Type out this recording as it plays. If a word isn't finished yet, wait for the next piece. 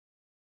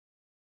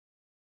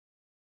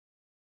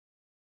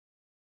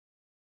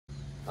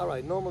All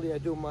right, normally I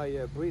do my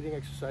breathing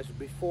exercises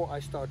before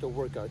I start the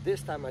workout.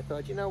 This time I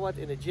thought, you know what,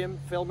 in a gym,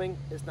 filming,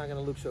 it's not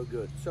gonna look so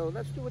good. So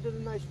let's do it in a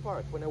nice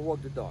park when I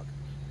walk the dog.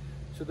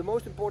 So the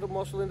most important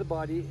muscle in the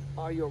body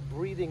are your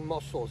breathing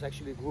muscles,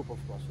 actually a group of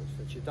muscles.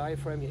 That's your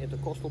diaphragm, your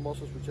intercostal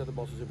muscles, which are the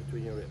muscles in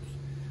between your ribs.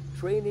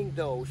 Training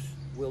those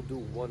will do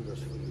wonders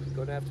for you. You're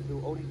gonna have to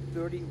do only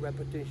 30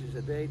 repetitions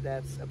a day.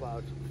 That's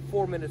about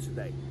 4 minutes a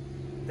day.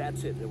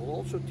 That's it. It will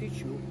also teach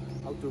you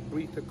how to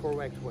breathe the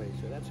correct way.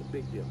 So that's a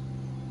big deal.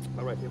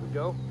 All right, here we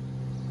go.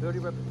 30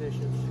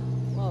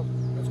 repetitions. Well,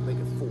 let's make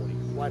it 40.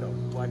 Why not?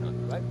 Why not,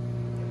 right?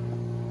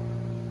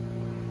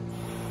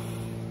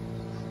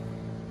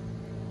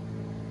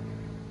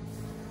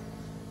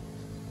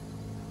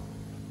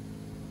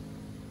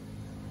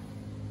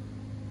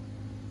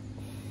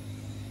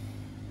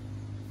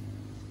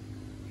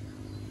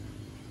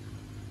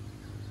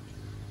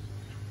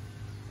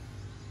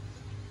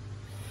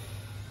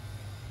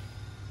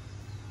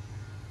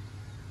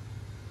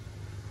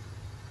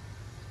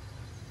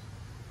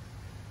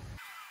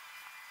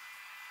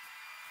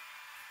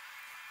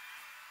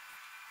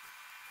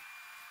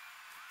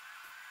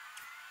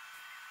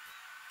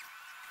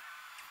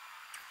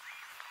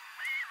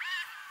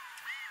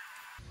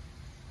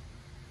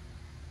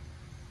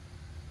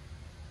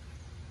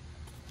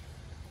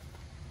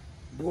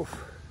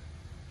 Oof.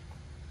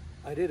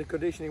 I did a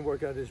conditioning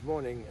workout this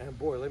morning, and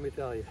boy, let me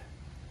tell you,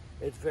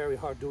 it's very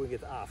hard doing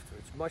it after.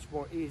 It's much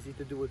more easy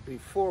to do it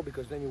before,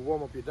 because then you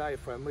warm up your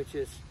diaphragm, which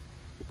is,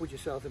 you put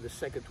yourself in the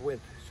second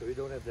wind, so you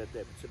don't have that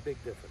dip. It's a big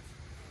difference.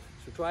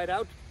 So try it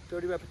out,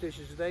 30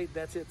 repetitions a day,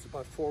 that's it, it's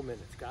about 4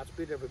 minutes.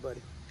 Godspeed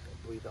everybody,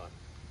 and breathe on.